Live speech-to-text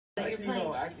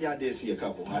Actually, I did see a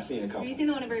couple. I seen a couple. Have you seen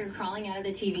the one where you're crawling out of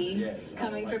the TV? Yeah.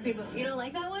 Coming for people. You don't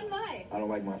like that one? Why? I don't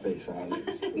like my face.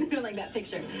 You don't like that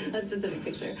picture, that specific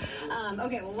picture.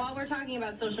 Okay, well, while we're talking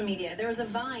about social media, there was a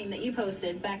Vine that you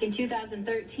posted back in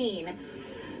 2013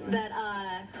 that,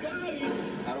 I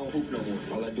don't hoop no more.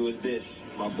 All I do is this.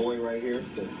 My boy right here,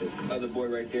 the other boy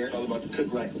right there, it's all about the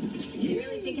cook life. You're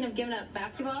really thinking of giving up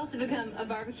basketball to become a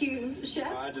barbecue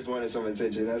chef? I just wanted some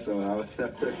attention, that's all.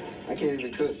 I can't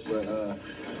even cook, but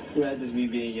that's just me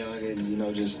being young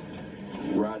and, just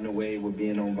riding away with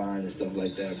being on Vine and stuff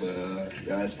like that. But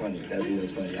that's funny. That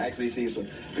video's funny. I actually see some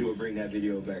people bring that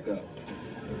video back up.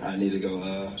 I need to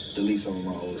go delete some of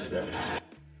my old stuff.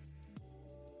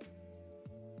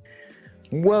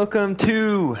 Welcome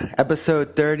to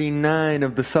episode 39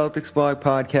 of the Celtics Blog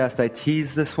Podcast. I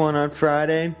teased this one on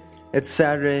Friday. It's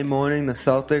Saturday morning. The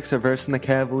Celtics are versing the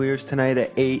Cavaliers tonight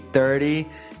at 8:30,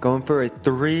 going for a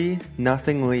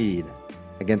 3-0 lead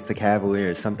against the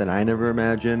Cavaliers. Something I never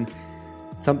imagined.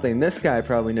 Something this guy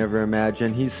probably never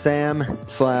imagined. He's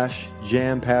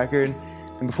Sam/Jam Packard.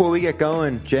 And before we get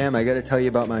going, Jam, I got to tell you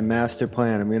about my master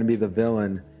plan. I'm going to be the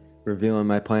villain revealing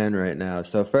my plan right now.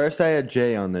 So first I had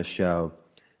Jay on this show,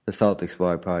 the Celtics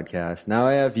Blog Podcast. Now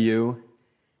I have you.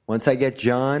 Once I get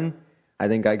John, I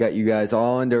think I got you guys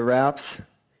all under wraps.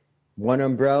 One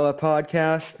umbrella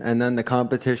podcast, and then the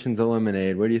competition's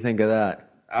eliminated. What do you think of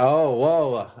that? Oh,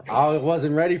 whoa. I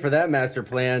wasn't ready for that master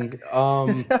plan.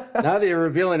 Now that you're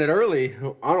revealing it early,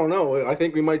 I don't know. I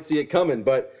think we might see it coming,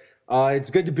 but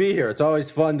it's good to be here. It's always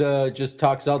fun to just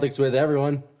talk Celtics with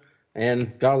everyone,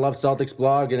 and gotta love Celtics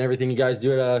Blog and everything you guys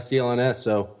do at CLNS,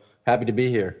 so happy to be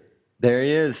here. There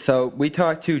he is. So we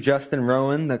talked to Justin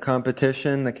Rowan, the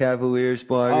competition, the Cavaliers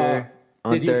blogger,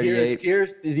 on 38. Did you hear his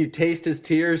tears? Did you taste his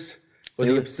tears? Was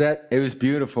he upset? It was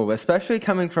beautiful, especially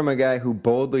coming from a guy who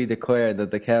boldly declared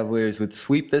that the Cavaliers would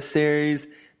sweep this series.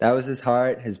 That was his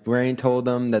heart. His brain told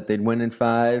him that they'd win in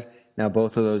 5. Now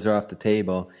both of those are off the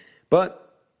table.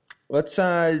 But let's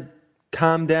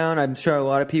calm down. I'm sure a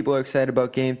lot of people are excited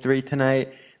about Game 3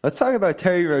 tonight. Let's talk about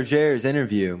Terry Rozier's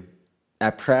interview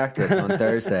at practice on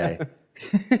Thursday.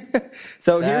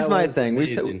 So here's my thing.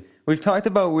 We've talked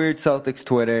about Weird Celtics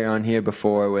Twitter on here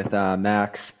before with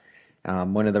Max,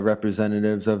 one of the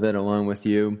representatives of it, along with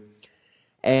you.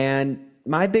 And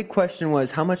my big question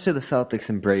was, how much do the Celtics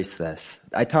embrace this?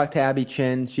 I talked to Abby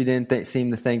Chin. She didn't seem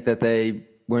to think that they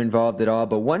were involved at all.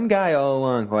 But one guy all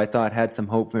along who I thought had some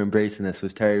hope for embracing this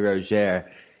was Terry Rozier.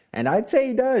 And I'd say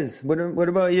he does. What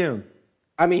about you?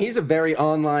 I mean, he's a very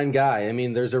online guy. I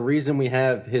mean, there's a reason we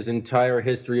have his entire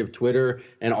history of Twitter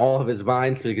and all of his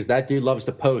Vines, because that dude loves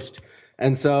to post.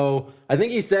 And so I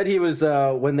think he said he was,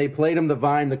 when they played him the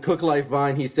Vine, the Cook Life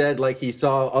Vine, he said like he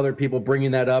saw other people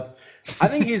bringing that up. I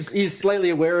think he's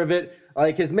slightly aware of it.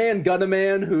 Like his man Gunna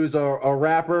Man, who's a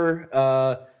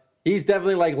rapper, he's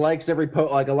definitely likes every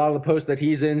like a lot of the posts that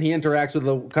he's in. He interacts with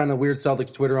the kind of Weird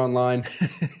Celtics Twitter online.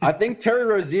 I think Terry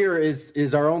Rozier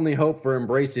is our only hope for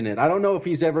embracing it. I don't know if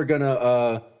he's ever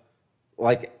gonna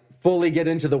fully get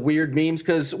into the weird memes,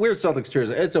 because Weird Celtics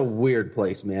Twitter, it's a weird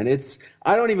place, man.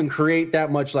 I don't even create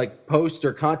that much posts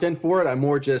or content for it. I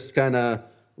more just kind of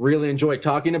really enjoy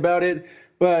talking about it.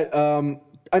 But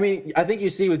I mean, I think you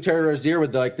see with Terry Rozier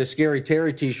with the Scary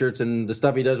Terry t-shirts and the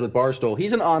stuff he does with Barstool,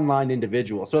 he's an online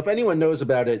individual. So if anyone knows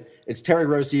about it, it's Terry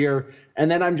Rozier.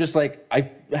 And then I'm just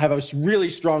I have a really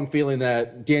strong feeling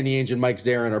that Danny Ainge and Mike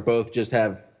Zarin are both just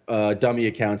have dummy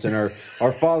accounts and are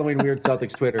following Weird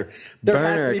Celtics Twitter.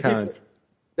 Burner accounts.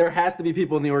 There has to be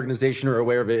people in the organization who are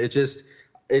aware of it.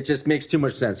 It just makes too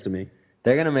much sense to me.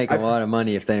 They're going to make a lot of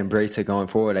money if they embrace it going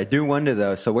forward. I do wonder,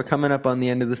 though. So we're coming up on the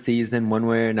end of the season one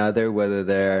way or another, whether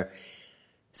they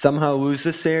somehow lose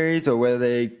the series or whether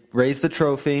they raise the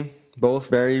trophy. Both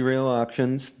very real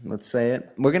options, let's say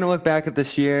it. We're going to look back at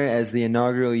this year as the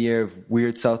inaugural year of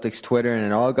Weird Celtics Twitter, and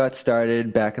it all got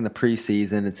started back in the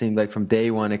preseason. It seemed like from day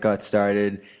one it got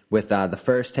started with the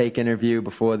first take interview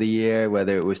before the year,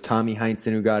 whether it was Tommy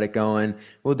Heinsohn who got it going.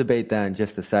 We'll debate that in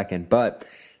just a second. But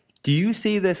do you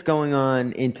see this going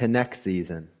on into next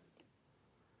season?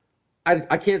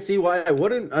 I can't see why I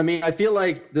wouldn't. I mean, I feel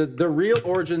like the real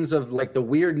origins of the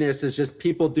weirdness is just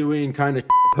people doing kind of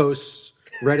posts,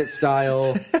 Reddit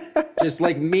style, just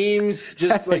memes,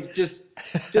 just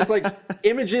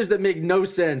images that make no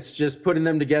sense, just putting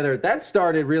them together. That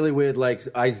started really with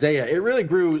Isaiah. It really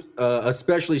grew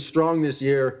especially strong this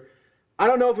year. I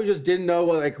don't know if we just didn't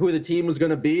know who the team was going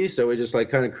to be, so we just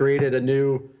kind of created a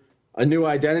new a new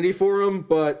identity for him,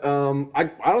 but I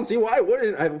don't see why it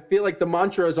wouldn't. I feel like the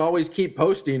mantra is always keep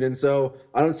posting, and so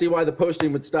I don't see why the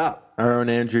posting would stop. Our own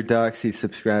Andrew Dox, he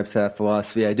subscribes to that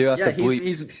philosophy. I do have to bleep.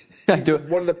 He's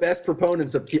one of the best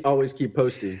proponents of always keep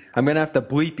posting. I'm going to have to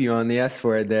bleep you on the S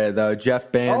word there, though.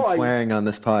 Jeff bans swearing on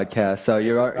this podcast, so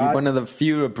you're one of the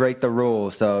few to break the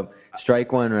rules, so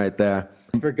strike one right there.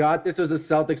 I forgot this was a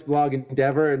Celtics blog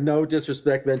endeavor, and no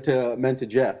disrespect meant to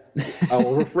Jeff. I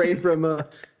will refrain from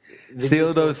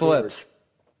seal those lips.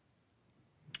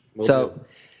 So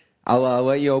I'll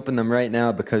let you open them right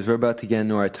now because we're about to get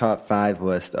into our top 5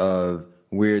 list of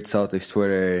weird Celtics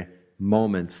Twitter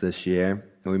moments this year.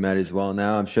 We might as well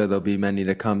now. I'm sure there'll be many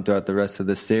to come throughout the rest of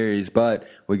the series, but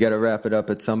we got to wrap it up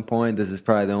at some point. This is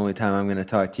probably the only time I'm going to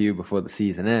talk to you before the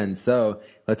season ends. So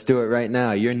let's do it right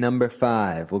now. You're number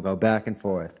 5. We'll go back and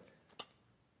forth.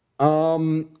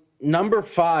 Number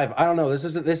 5. I don't know. This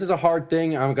is a hard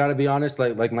thing. I've got to be honest.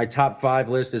 Like my top 5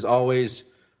 list is always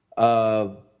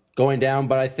going down,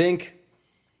 but I think,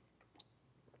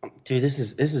 dude, this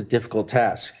is a difficult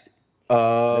task.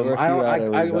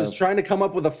 I was trying to come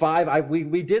up with a 5.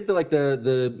 We did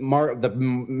the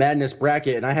madness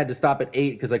bracket, and I had to stop at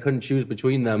 8 because I couldn't choose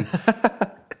between them.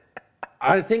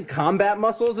 I think combat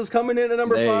muscles is coming in at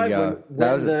number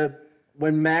 5.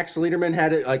 When Max Liederman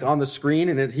had it like on the screen,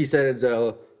 and he said it's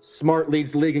smart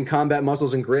leads the league in combat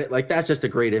muscles and grit. Like that's just a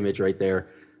great image right there.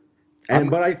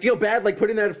 But I feel bad like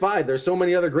putting that at 5. There's so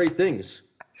many other great things.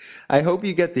 I hope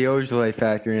you get the Ojale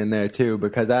factor in there, too,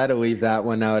 because I had to leave that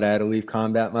one out. I had to leave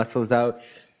combat muscles out.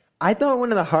 I thought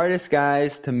one of the hardest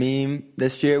guys to meme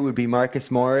this year would be Marcus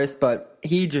Morris, but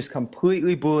he just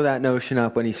completely blew that notion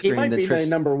up when he screamed. He might be my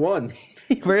number 1.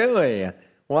 Really?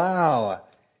 Wow.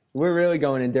 We're really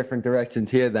going in different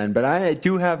directions here then. But I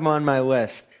do have him on my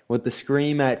list with the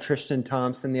scream at Tristan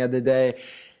Thompson the other day.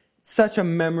 Such a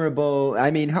memorable.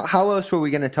 I mean, how else were we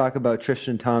going to talk about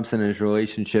Tristan Thompson and his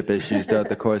relationship issues throughout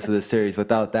the course of the series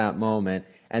without that moment?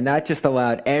 And that just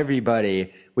allowed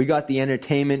everybody. We got the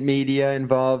entertainment media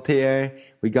involved here.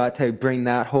 We got to bring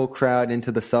that whole crowd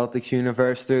into the Celtics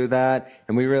universe through that.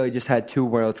 And we really just had 2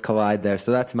 worlds collide there.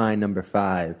 So that's my number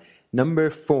 5. Number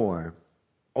 4.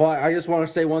 Well, I just want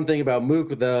to say one thing about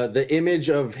Mook. The image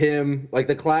of him, like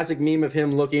the classic meme of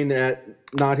him looking at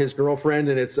not his girlfriend,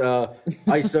 and it's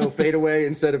ISO fadeaway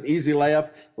instead of easy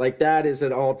layup. Like that is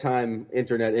an all-time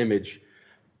internet image.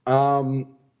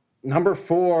 Number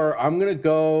 4, I'm gonna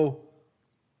go.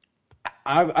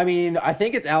 I mean, I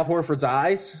think it's Al Horford's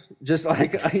eyes. Just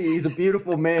like he's a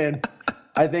beautiful man.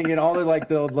 I think in all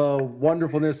the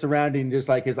wonderfulness surrounding just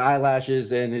like his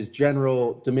eyelashes and his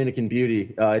general Dominican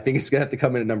beauty, I think it's going to have to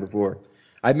come in at number 4.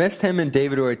 I missed him and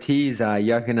David Ortiz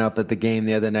yucking up at the game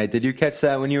the other night. Did you catch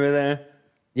that when you were there?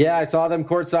 Yeah, I saw them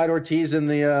courtside. Ortiz in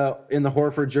the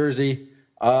Horford jersey.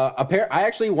 I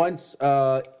actually once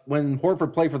when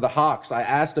Horford played for the Hawks, I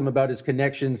asked him about his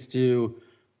connections to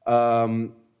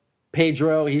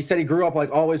Pedro. He said he grew up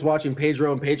like always watching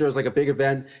Pedro, and Pedro is like a big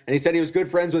event. And he said he was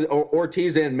good friends with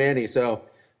Ortiz and Manny. So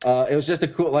it was just a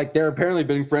cool. Like they're apparently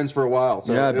been friends for a while.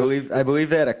 So yeah, I believe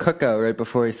they had a cookout right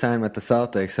before he signed with the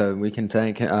Celtics. So we can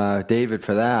thank David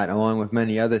for that, along with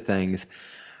many other things.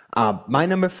 My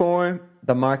number 4,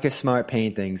 the Marcus Smart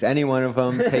paintings. Any one of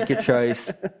them, take your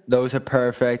choice. Those are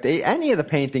perfect. Any of the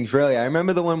paintings, really. I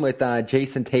remember the one with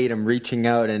Jason Tatum reaching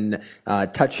out and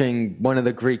touching one of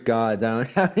the Greek gods. I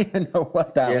don't even know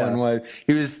what that one was.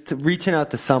 He was reaching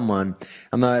out to someone.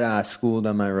 I'm not schooled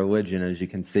on my religion, as you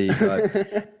can see,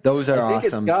 but those are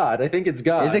awesome. I think it's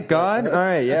God. Is it God? All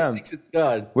right, yeah. I think it's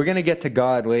God. We're going to get to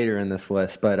God later in this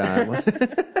list, but...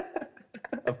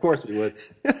 Of course we would.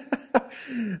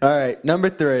 All right, number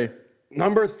 3.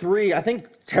 Number 3, I think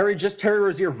Terry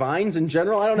Rozier vines in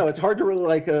general. I don't know. It's hard to really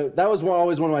like. That was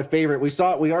always one of my favorite. We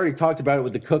already talked about it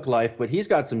with the Cook Life, but he's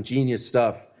got some genius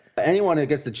stuff. Anyone who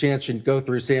gets the chance should go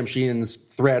through Sam Sheenan's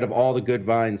thread of all the good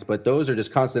vines, but those are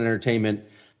just constant entertainment,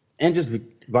 and just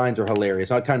vines are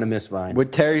hilarious. I kind of miss Vine.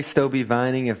 Would Terry still be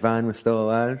vining if Vine was still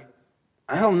alive?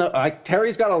 I don't know.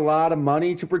 Terry's got a lot of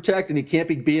money to protect, and he can't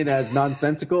be being as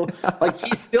nonsensical.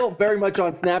 He's still very much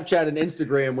on Snapchat and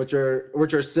Instagram, which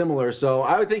are similar. So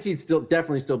I would think he'd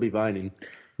definitely still be vining.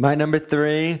 My number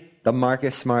 3, the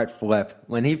Marcus Smart flip.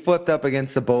 When he flipped up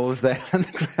against the Bulls there on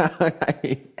the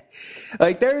ground,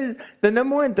 Like, there's the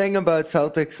number one thing about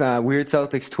Celtics, weird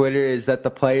Celtics Twitter is that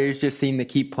the players just seem to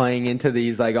keep playing into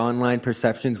these like online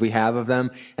perceptions we have of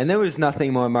them. And there was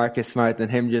nothing more Marcus Smart than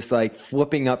him just like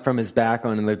flipping up from his back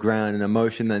onto the ground, an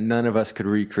emotion that none of us could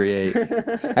recreate.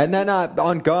 And then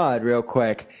on God, real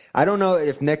quick, I don't know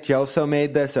if Nick Gelso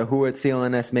made this or who at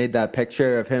CLNS made that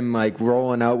picture of him like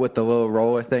rolling out with the little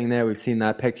roller thing there. We've seen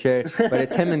that picture, but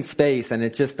it's him in space, and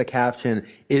it's just the caption: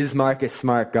 "Is Marcus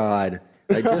Smart God?"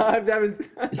 You've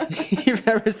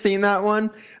never seen that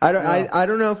one? I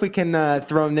don't know if we can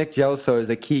throw Nick Gelso as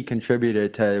a key contributor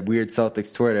to Weird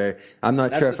Celtics Twitter. I'm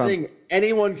not sure if I'm.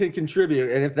 Anyone can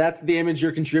contribute, and if that's the image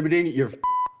you're contributing, you're.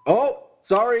 Oh,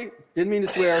 sorry, didn't mean to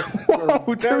swear.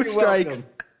 Whoa, 2 strikes.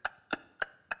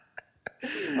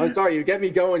 I'm sorry, you get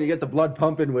me going. You get the blood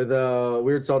pumping with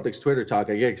Weird Celtics Twitter talk.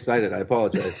 I get excited. I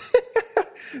apologize.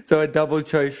 So a double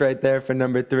choice right there for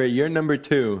number 3. You're number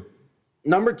 2.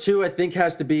 Number 2, I think,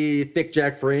 has to be Thick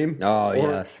Jack Frame. Oh,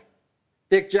 yes.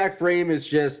 Thick Jack Frame is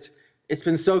just, it's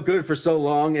been so good for so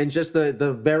long. And just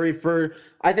the very first,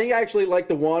 I think I actually like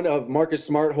the one of Marcus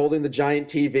Smart holding the giant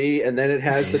TV, and then it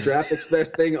has the draft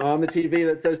express thing on the TV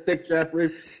that says Thick Jack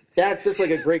Frame. That's just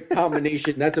like a great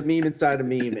combination. That's a meme inside a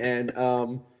meme. And,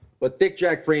 but Thick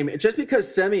Jack Frame, just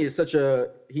because Semi is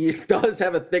he does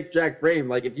have a Thick Jack Frame.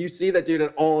 Like, if you see that dude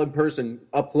at all in person,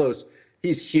 up close,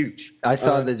 he's huge. I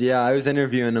saw that. Yeah, I was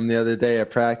interviewing him the other day at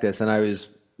practice, and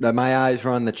my eyes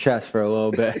were on the chest for a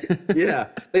little bit. Yeah,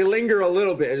 they linger a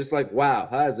little bit. It's like, wow,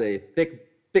 that is a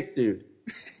thick dude.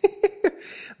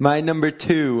 My number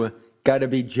 2 got to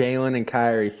be Jalen and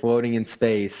Kyrie floating in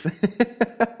space.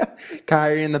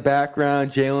 Kyrie in the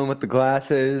background, Jalen with the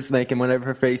glasses, making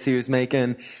whatever face he was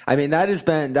making. I mean, that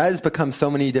has become so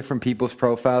many different people's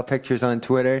profile pictures on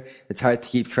Twitter. It's hard to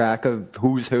keep track of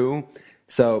who's who.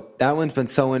 So that one's been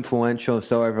so influential,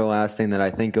 so everlasting that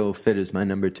I think it'll fit as my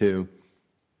number 2.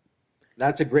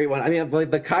 That's a great one. I mean,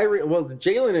 like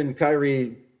Jalen and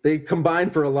Kyrie, they combine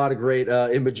for a lot of great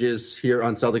images here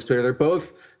on Celtics Twitter. They're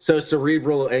both so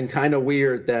cerebral and kind of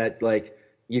weird that like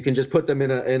you can just put them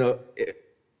in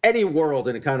any world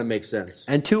and it kind of makes sense.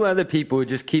 And 2 other people who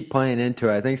just keep playing into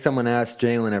it. I think someone asked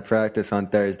Jalen at practice on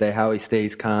Thursday how he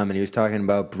stays calm, and he was talking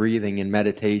about breathing and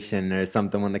meditation or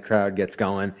something when the crowd gets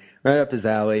going. Right up his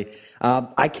alley.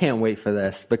 I can't wait for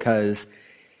this because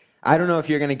I don't know if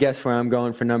you're going to guess where I'm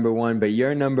going for number 1, but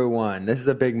you're number 1. This is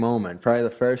a big moment. Probably the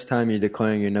first time you're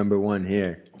declaring your number 1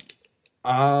 here.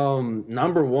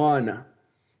 Number 1.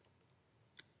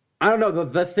 I don't know.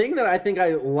 The thing that I think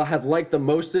I have liked the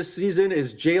most this season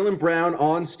is Jaylen Brown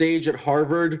on stage at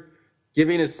Harvard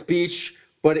giving a speech,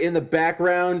 but in the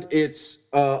background it's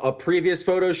a previous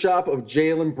Photoshop of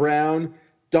Jaylen Brown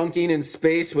dunking in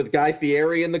space with Guy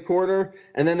Fieri in the corner,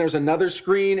 and then there's another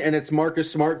screen and it's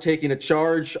Marcus Smart taking a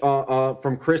charge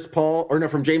from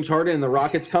from James Harden in the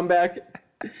Rockets comeback.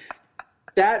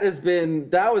 That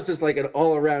was just like an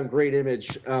all-around great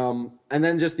image. And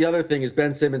then just the other thing is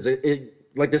Ben Simmons.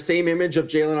 Like the same image of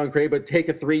Jalen on Cray, but take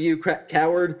a 3U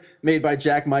coward made by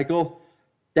Jack Michael.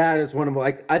 That is one of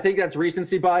I think that's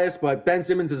recency bias, but Ben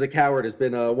Simmons as a coward has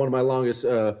been one of my longest,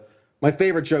 my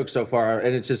favorite jokes so far,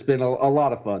 and it's just been a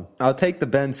lot of fun. I'll take the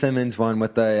Ben Simmons one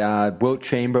with the Wilt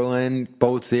Chamberlain,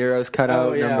 both zeros cut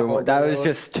out. Yeah, number 1. That was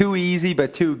just too easy,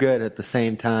 but too good at the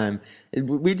same time.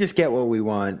 We just get what we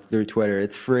want through Twitter.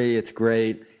 It's free. It's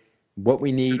great. What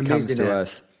we need comes to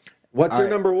us. What's your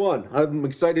number 1? I'm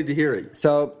excited to hear it.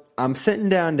 So I'm sitting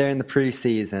down during the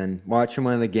preseason, watching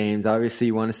one of the games. Obviously,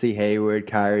 you want to see Hayward,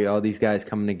 Kyrie, all these guys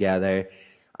coming together.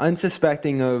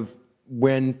 Unsuspecting of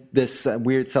when this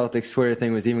weird Celtics Twitter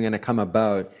thing was even going to come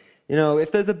about. You know,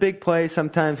 if there's a big play,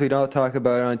 sometimes we'd all talk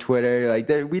about it on Twitter. Like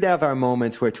we'd have our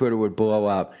moments where Twitter would blow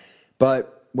up.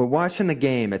 But we're watching the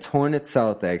game. It's Hornets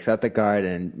Celtics at the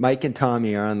Garden. Mike and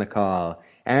Tommy are on the call.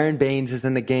 Aaron Baines is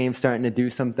in the game starting to do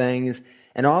some things.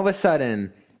 And all of a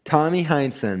sudden, Tommy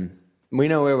Heinsohn, we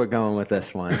know where we're going with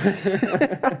this one.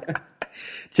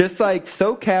 Just like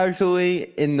so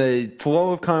casually in the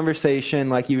flow of conversation,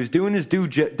 like he was doing his due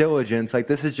diligence, like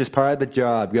this is just part of the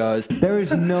job, goes, there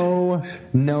is no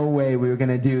way we were going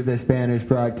to do this Banners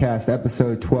broadcast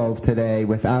episode 12 today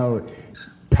without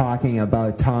talking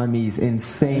about Tommy's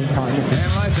insane comment.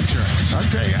 And life insurance. I'll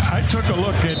tell you, I took a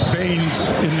look at Baines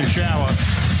in the shower.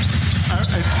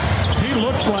 He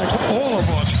looks like all of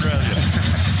Australia.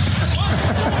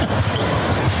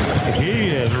 He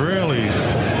is really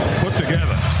put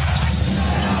together.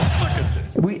 Look at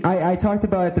this. I talked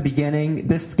about at the beginning,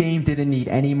 this game didn't need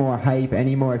any more hype,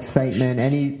 any more excitement,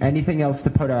 anything else to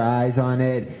put our eyes on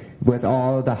it. With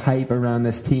all the hype around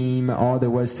this team, all there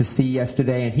was to see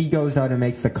yesterday, and he goes out and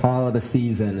makes the call of the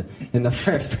season in the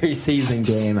first preseason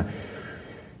game.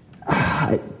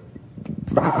 I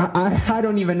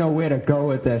don't even know where to go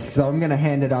with this, so I'm going to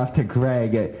hand it off to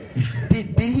Greg.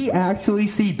 Did he actually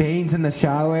see Baines in the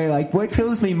shower? Like, what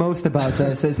kills me most about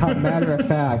this is how matter of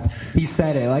fact he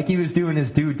said it, like he was doing his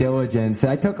due diligence.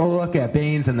 I took a look at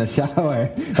Baines in the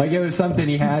shower, like it was something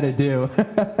he had to do.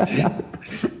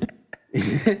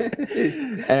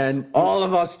 And all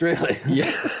of Australia.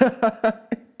 Yeah.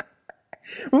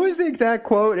 What was the exact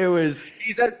quote? It was,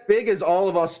 he's as big as all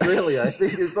of Australia. I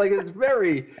think it's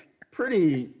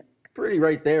pretty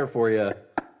right there for you.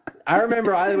 I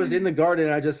remember I was in the Garden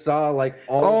and I just saw like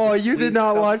all. Oh, you did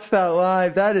not watch that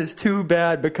live. That is too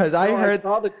bad because I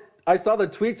saw the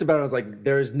tweets about it. I was like,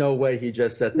 there is no way he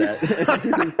just said that.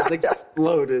 It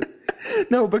exploded.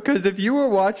 No, because if you were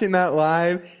watching that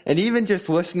live and even just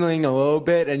listening a little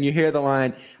bit and you hear the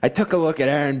line, I took a look at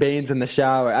Aaron Baines in the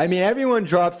shower. I mean, everyone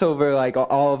drops over like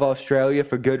all of Australia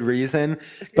for good reason,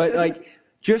 but like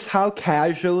just how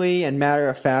casually and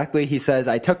matter-of-factly he says,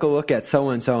 I took a look at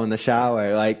so-and-so in the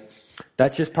shower. Like,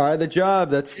 that's just part of the job.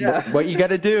 That's what you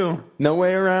got to do. No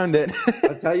way around it.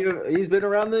 That's how he's been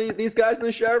around these guys in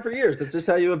the shower for years. That's just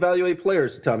how you evaluate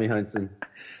players, Tommy Heinsohn.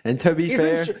 And to be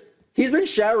fair, he's been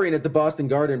showering at the Boston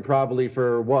Garden probably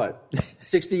for,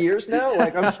 60 years now?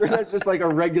 Like, I'm sure that's just like a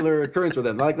regular occurrence with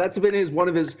him. Like, that's been one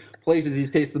of his places he's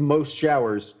tasted the most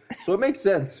showers. So it makes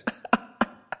sense.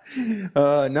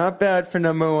 Not bad for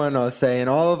number one, I'll say. And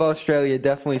all of Australia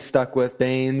definitely stuck with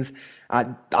Baines.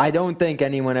 I don't think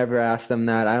anyone ever asked him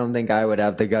that. I don't think I would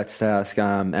have the guts to ask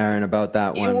Aaron about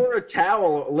that one. He wore a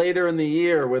towel later in the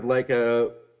year with like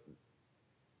I'm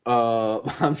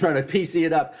trying to PC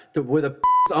it up with a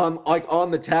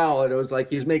on the towel, and it was like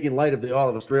he was making light of the all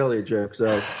of Australia joke.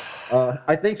 So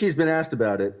I think he's been asked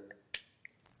about it.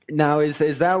 Now,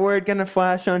 is that word going to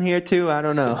flash on here too? I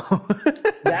don't know.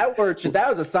 That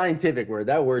was a scientific word.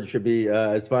 That word should be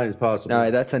as fine as possible. All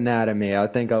right, that's anatomy. I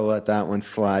think I'll let that one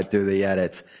slide through the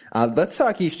edits. Let's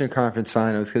talk Eastern Conference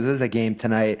Finals because there's a game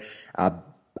tonight.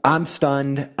 I'm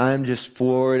stunned. I'm just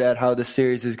floored at how the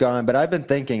series has gone. But I've been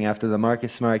thinking after the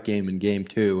Marcus Smart game in Game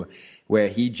 2 where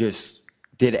he just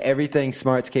did everything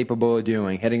Smart's capable of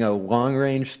doing, hitting a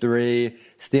long-range three,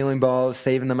 stealing balls,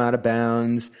 saving them out of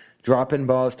bounds, dropping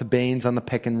balls to Baines on the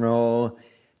pick and roll,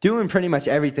 doing pretty much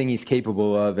everything he's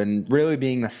capable of, and really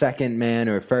being the second man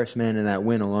or first man in that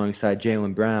win alongside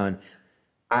Jaylen Brown.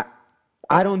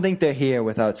 I don't think they're here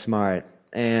without Smart,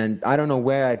 and I don't know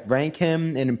where I'd rank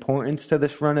him in importance to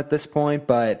this run at this point,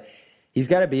 but he's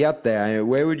got to be up there. I mean,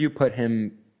 where would you put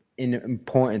him in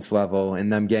importance level in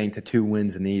them getting to 2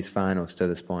 wins in the East Finals to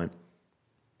this point?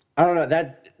 I don't know.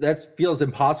 That feels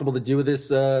impossible to do with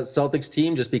this Celtics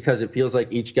team just because it feels like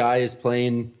each guy is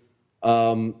playing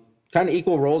kind of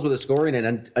equal roles with the scoring,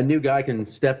 and a new guy can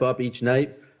step up each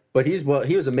night. But he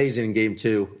was amazing in Game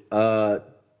 2.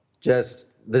 Just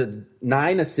the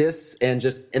 9 assists and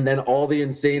then all the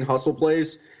insane hustle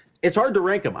plays. It's hard to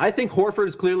rank him. I think Horford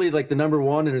is clearly like the number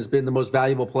one and has been the most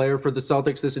valuable player for the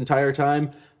Celtics this entire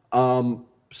time.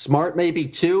 Smart may be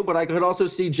 2, but I could also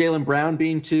see Jaylen Brown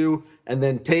being 2, and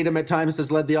then Tatum at times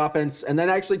has led the offense, and then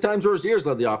actually times Rozier's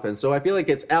led the offense. So I feel like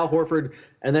it's Al Horford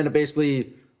and then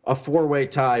basically a 4-way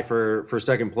tie for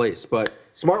second place. But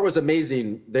Smart was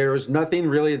amazing. There was nothing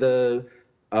really the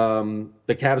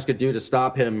Cavs could do to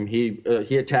stop him. He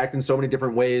attacked in so many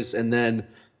different ways, and then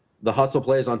the hustle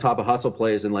plays on top of hustle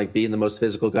plays, and like being the most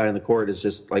physical guy in the court is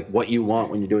just like what you want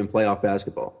when you're doing playoff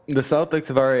basketball. The Celtics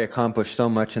have already accomplished so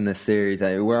much in this series.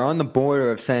 We're on the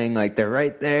border of saying like they're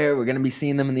right there. We're going to be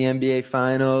seeing them in the NBA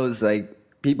Finals.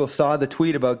 Like people saw the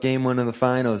tweet about Game 1 of the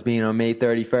Finals being on May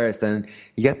 31st, and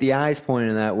you get the eyes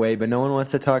pointing that way, but no one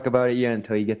wants to talk about it yet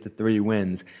until you get to 3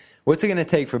 wins. What's it going to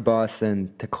take for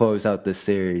Boston to close out this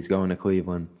series going to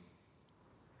Cleveland?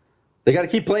 They got to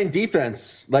keep playing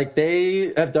defense. Like,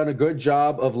 they have done a good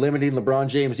job of limiting LeBron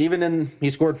James. He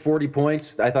scored 40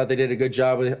 points. I thought they did a good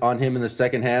job on him in the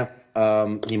second half.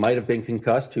 He might have been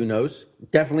concussed. Who knows?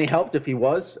 Definitely helped if he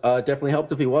was. Definitely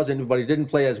helped if he wasn't, but he didn't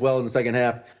play as well in the second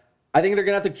half. I think they're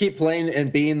going to have to keep playing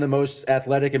and being the most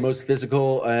athletic and most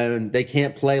physical, and they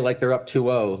can't play like they're up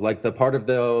 2-0. Like, the part of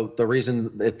the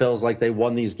reason it feels like they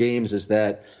won these games is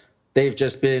that they've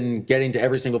just been getting to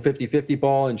every single 50-50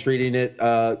 ball and treating it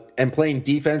and playing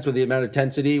defense with the amount of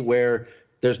intensity where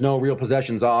there's no real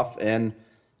possessions off. And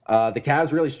The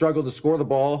Cavs really struggled to score the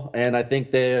ball, and I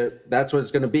think that's what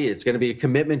it's going to be. It's going to be a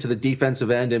commitment to the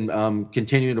defensive end and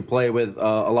continuing to play with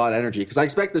a lot of energy. Because I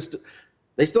expect this.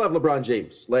 They still have LeBron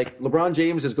James. Like, LeBron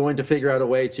James is going to figure out a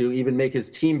way to even make his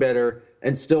team better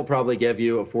and still probably give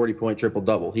you a 40-point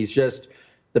triple-double. He's just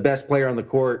the best player on the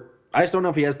court. I just don't know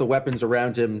if he has the weapons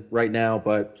around him right now,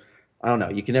 but I don't know.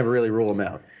 You can never really rule him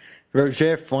out.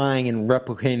 Rozier flying and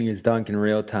replicating his dunk in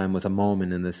real time was a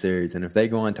moment in the series, and if they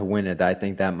go on to win it, I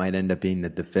think that might end up being the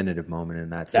definitive moment in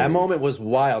that series. That moment was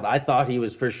wild. I thought he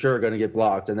was for sure going to get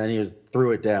blocked, and then he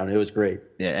threw it down. It was great.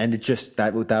 Yeah, and it just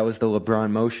that was the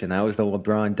LeBron motion. That was the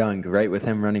LeBron dunk, right, with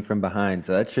him running from behind.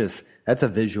 So that's a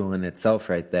visual in itself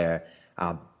right there.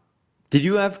 Did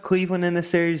you have Cleveland in the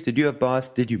series? Did you have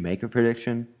Boston? Did you make a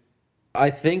prediction?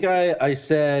 I think I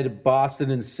said Boston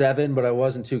in 7, but I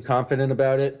wasn't too confident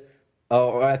about it.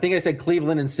 Oh, I think I said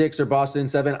Cleveland in 6 or Boston in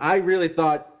 7. I really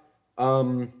thought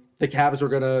the Cavs were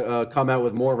going to come out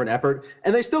with more of an effort,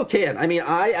 and they still can. I mean,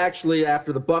 I actually,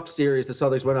 after the Bucks series, the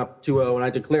Celtics went up 2-0, and I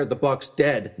declared the Bucks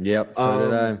dead. Yep, so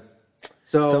did I.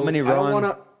 So many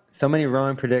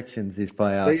wrong predictions these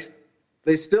playoffs.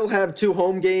 They still have 2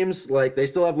 home games. Like, they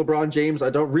still have LeBron James. I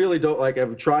don't like.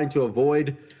 I'm trying to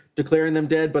avoid declaring them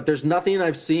dead, but there's nothing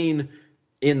I've seen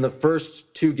in the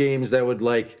first 2 games that would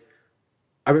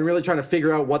I've been really trying to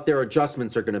figure out what their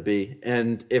adjustments are going to be,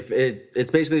 and if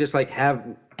it's basically just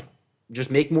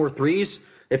just make more threes.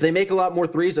 If they make a lot more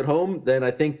threes at home, then I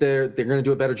think they're going to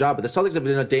do a better job. But the Celtics have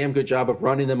done a damn good job of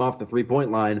running them off the 3-point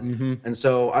line, and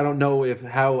so I don't know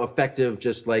how effective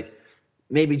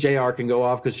maybe JR can go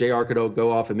off because JR could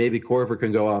go off, and maybe Korver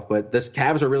can go off. But this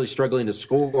Cavs are really struggling to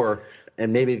score,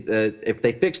 and maybe if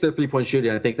they fix their 3-point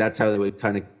shooting, I think that's how they would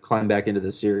kind of climb back into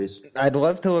the series. I'd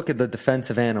love to look at the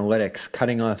defensive analytics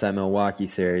cutting off that Milwaukee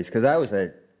series, because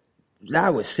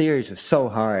that series was so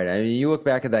hard. I mean, you look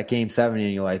back at that Game 7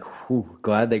 and you're like, whew,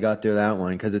 glad they got through that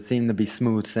one, because it seemed to be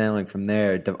smooth sailing from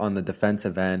there on the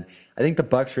defensive end. I think the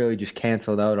Bucks really just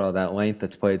canceled out all that length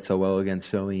that's played so well against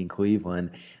Philly and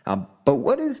Cleveland. But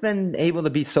what has been able to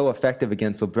be so effective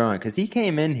against LeBron? Because he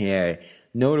came in here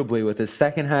notably with his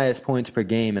second highest points per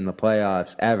game in the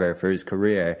playoffs ever for his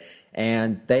career.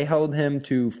 And they held him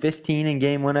to 15 in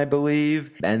Game 1, I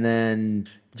believe, and then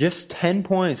just 10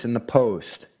 points in the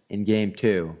post in Game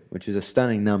 2, which is a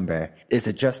stunning number. Is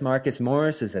it just Marcus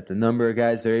Morris? Is it the number of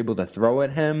guys they're able to throw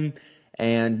at him?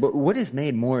 And what has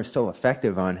made Morris so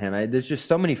effective on him? There's just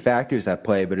so many factors at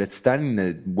play, but it's stunning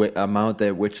the amount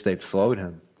at which they've slowed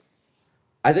him.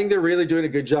 I think they're really doing a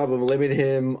good job of limiting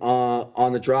him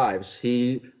on the drives.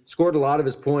 He scored a lot of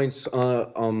his points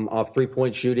off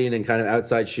 3-point shooting and kind of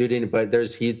outside shooting, but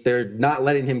they're not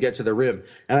letting him get to the rim.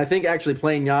 And I think actually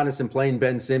playing Giannis and playing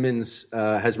Ben Simmons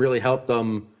has really helped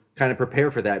them kind of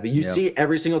prepare for that. But you see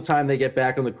every single time they get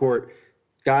back on the court,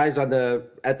 guys at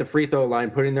the free throw line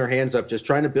putting their hands up, just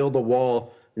trying to build a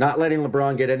wall, not letting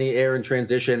LeBron get any air in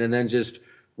transition, and then just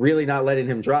really not letting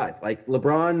him drive. Like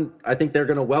LeBron, I think they're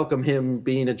going to welcome him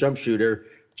being a jump shooter,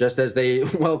 just as they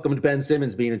welcomed Ben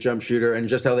Simmons being a jump shooter, and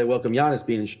just how they welcome Giannis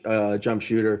being a jump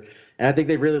shooter. And I think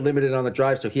they've really limited on the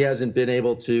drive, so he hasn't been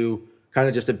able to kind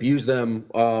of just abuse them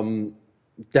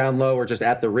down low or just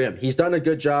at the rim. He's done a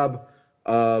good job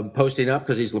posting up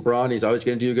because he's LeBron. He's always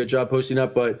going to do a good job posting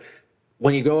up, but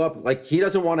when you go up, he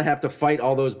doesn't want to have to fight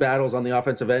all those battles on the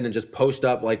offensive end and just post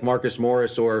up like Marcus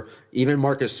Morris or even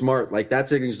Marcus Smart.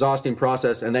 That's an exhausting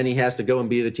process, and then he has to go and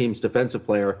be the team's defensive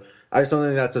player. I just don't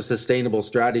think that's a sustainable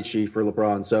strategy for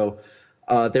LeBron. So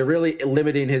they're really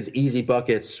limiting his easy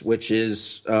buckets, which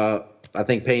is, I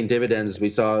think, paying dividends. We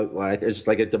saw it's just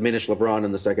like a diminished LeBron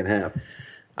in the second half.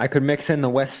 I could mix in the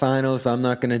West Finals, but I'm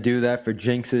not going to do that for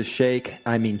Jinx's sake.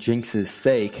 Jinx's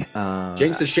sake.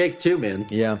 Jinx's shake too, man.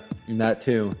 Yeah, that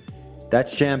too.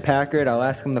 That's Jam Packard. I'll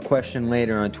ask him the question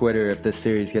later on Twitter if this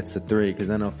series gets to 3, because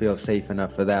then I'll feel safe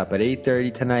enough for that. But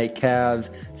 8:30 tonight, Cavs,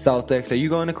 Celtics. Are you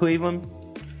going to Cleveland?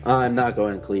 I'm not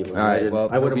going to Cleveland. All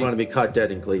right, I wouldn't want to be caught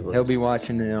dead in Cleveland. He'll be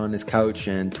watching it on his couch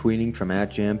and tweeting from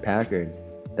 @JamPackard.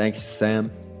 Thanks, Sam.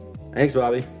 Thanks,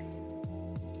 Bobby.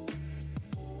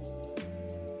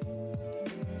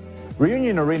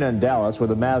 Reunion Arena in Dallas, where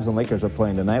the Mavs and Lakers are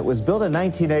playing tonight, was built in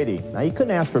 1980. Now, you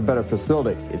couldn't ask for a better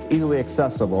facility. It's easily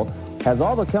accessible, has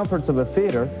all the comforts of a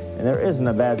theater, and there isn't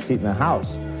a bad seat in the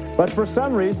house. But for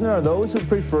some reason, there are those who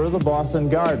prefer the Boston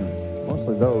Garden,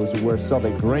 mostly those who wear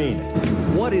Celtic green.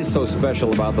 What is so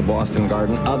special about the Boston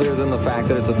Garden other than the fact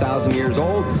that it's 1,000 years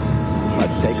old?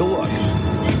 Let's take a look.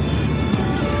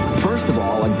 First of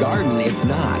all, a garden it's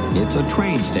not. It's a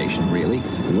train station, really.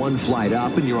 One flight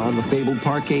up and you're on the fabled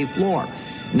parquet floor.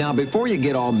 Now, before you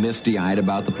get all misty-eyed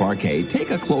about the parquet,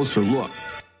 take a closer look.